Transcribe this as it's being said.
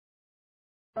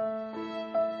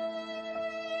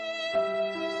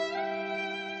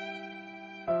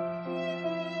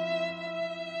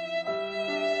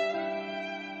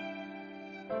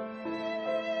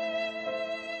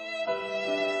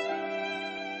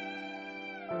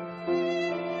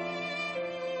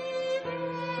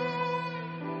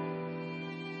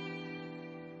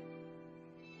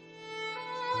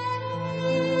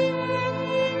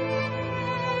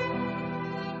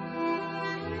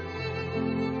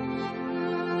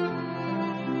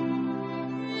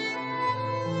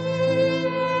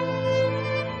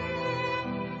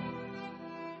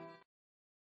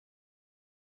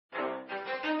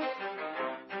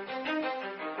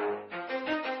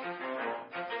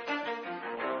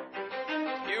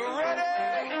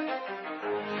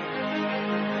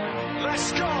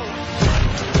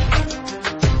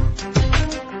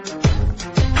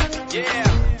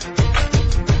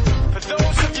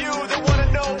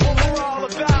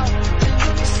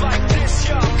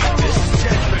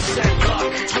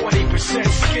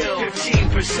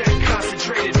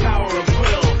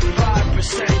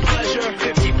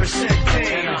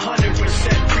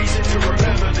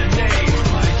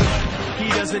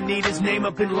doesn't need his name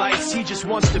up in lights. He just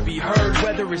wants to be heard,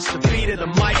 whether it's the beat of the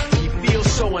mic. He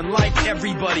feels so unlike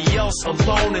everybody else,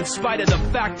 alone, in spite of the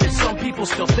fact that some people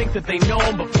still think that they know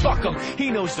him. But fuck him,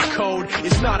 he knows the code.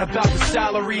 It's not about the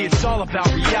salary, it's all about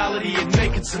reality and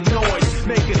making some noise,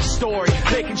 making a story,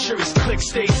 making sure his click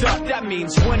stays up. That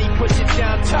means when he puts it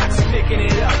down, Tox picking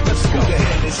it up. Let's go. Who the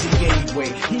hell is he anyway?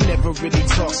 He never really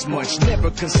talks much,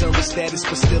 never concerned with status,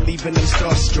 but still leaving them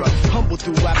starstruck. Humble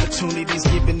through opportunities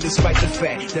given despite the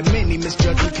fact that many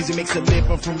misjudge him because he makes a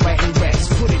living from writing raps.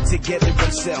 Put it together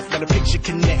himself, now the picture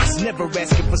connects. Never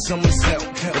asking for someone's help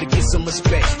or to get some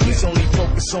respect. He's only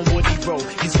focused on what he wrote.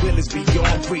 His will is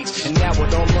beyond reach, and now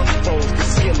it all unfolds. The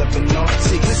skill of an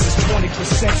artist. This is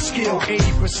 20% skill,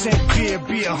 80% fear.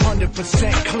 Be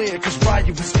 100% clear, cause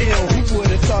Ryu was ill. Who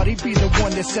would've thought he'd be the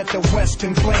one that set the West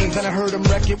in flames? And I heard him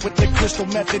wreck it with the crystal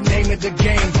method, name of the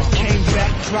game. Came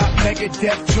back, dropped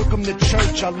Megadeth, took him to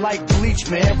church. I like Bleach,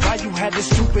 man. Ryu had the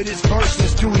stupidest verse.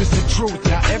 This dude is the truth.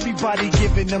 Now everybody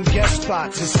giving them guest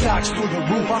spots. His stocks through the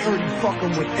roof. I heard he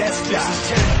fucking with that stock.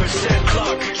 This is 10%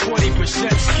 luck,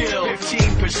 20% skill,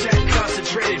 15%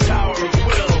 concentrated power of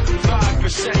will,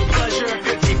 5% pleasure,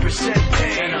 50%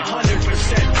 pain, and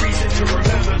 100% reason to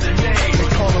remember the name. They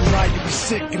call him Ryu, he's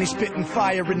sick and he's spitting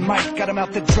fire and Mike got him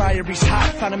out the dryer, he's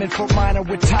hot. Found him in Fort Minor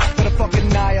with top for the fucking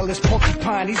nihilist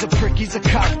porcupine. He's a prick, he's a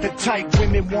cock, the type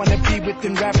women wanna be with,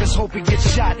 and rappers hope he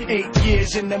gets shot. 8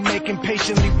 years in the making,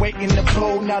 patiently waiting to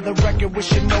blow. Now the record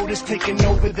with your notice taking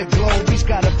over the globe. He's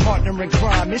got a partner in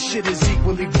crime, this shit is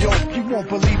equally dope. You won't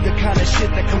believe the kind of shit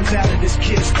that comes out of this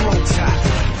kid's throat.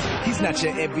 He's not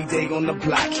your everyday on the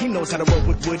block. He knows how to work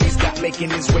with what he's got,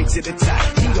 making his way to the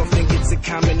top. He don't think it's a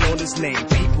comment on his name.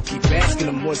 People keep asking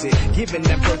him, was it given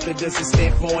that birth or does it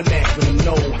stand for an acronym?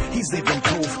 No, he's living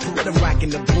proof. Let him rock in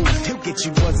the booth. He'll get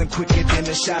you buzzing quicker than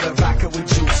a shot of vodka with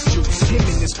juice. Him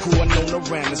and his crew are known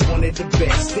around as one of the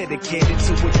best. Dedicated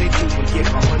to what they do and give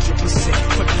 100%.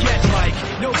 Forget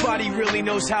Mike, nobody really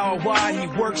knows how or why he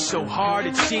works so hard.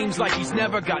 It seems like he's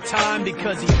never got time,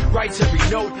 because he writes every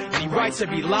note and he writes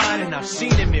every line. And I've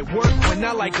seen him at work when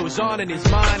that light goes on in his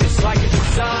mind. It's like a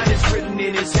design is written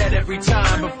in his head every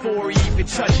time, before he even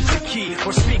touches a key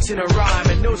or speaks in a rhyme.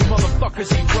 And those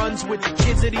motherfuckers he runs with, the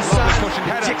kids that he signed,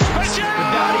 ridiculous,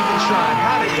 without even trying.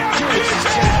 How did he do it? It's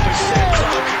 10%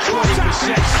 luck,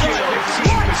 20% skill,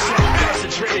 15%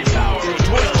 concentrated power of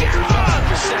will,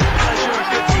 5% pleasure,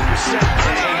 50%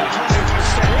 pain,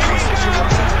 100% reason to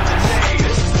remember the name.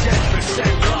 This is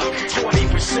 10% luck,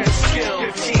 20% skill,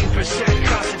 15%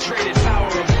 concentrated power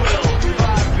of will,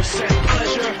 5%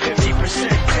 pleasure, 50%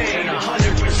 pain,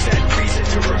 100% reason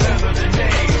to remember the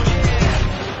name.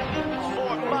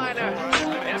 Fort Minor,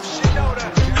 F. Shinoda,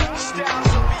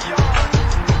 Styles of Beyond,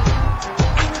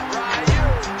 Ryu,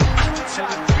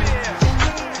 Top Beer,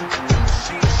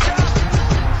 Shisha.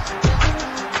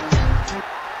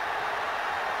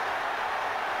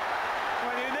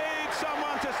 When you need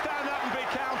someone to stand up and be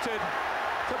counted,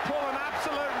 to pull an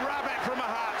absolute rabbit from a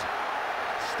hat,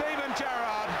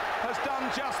 Gerrard has done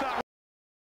just that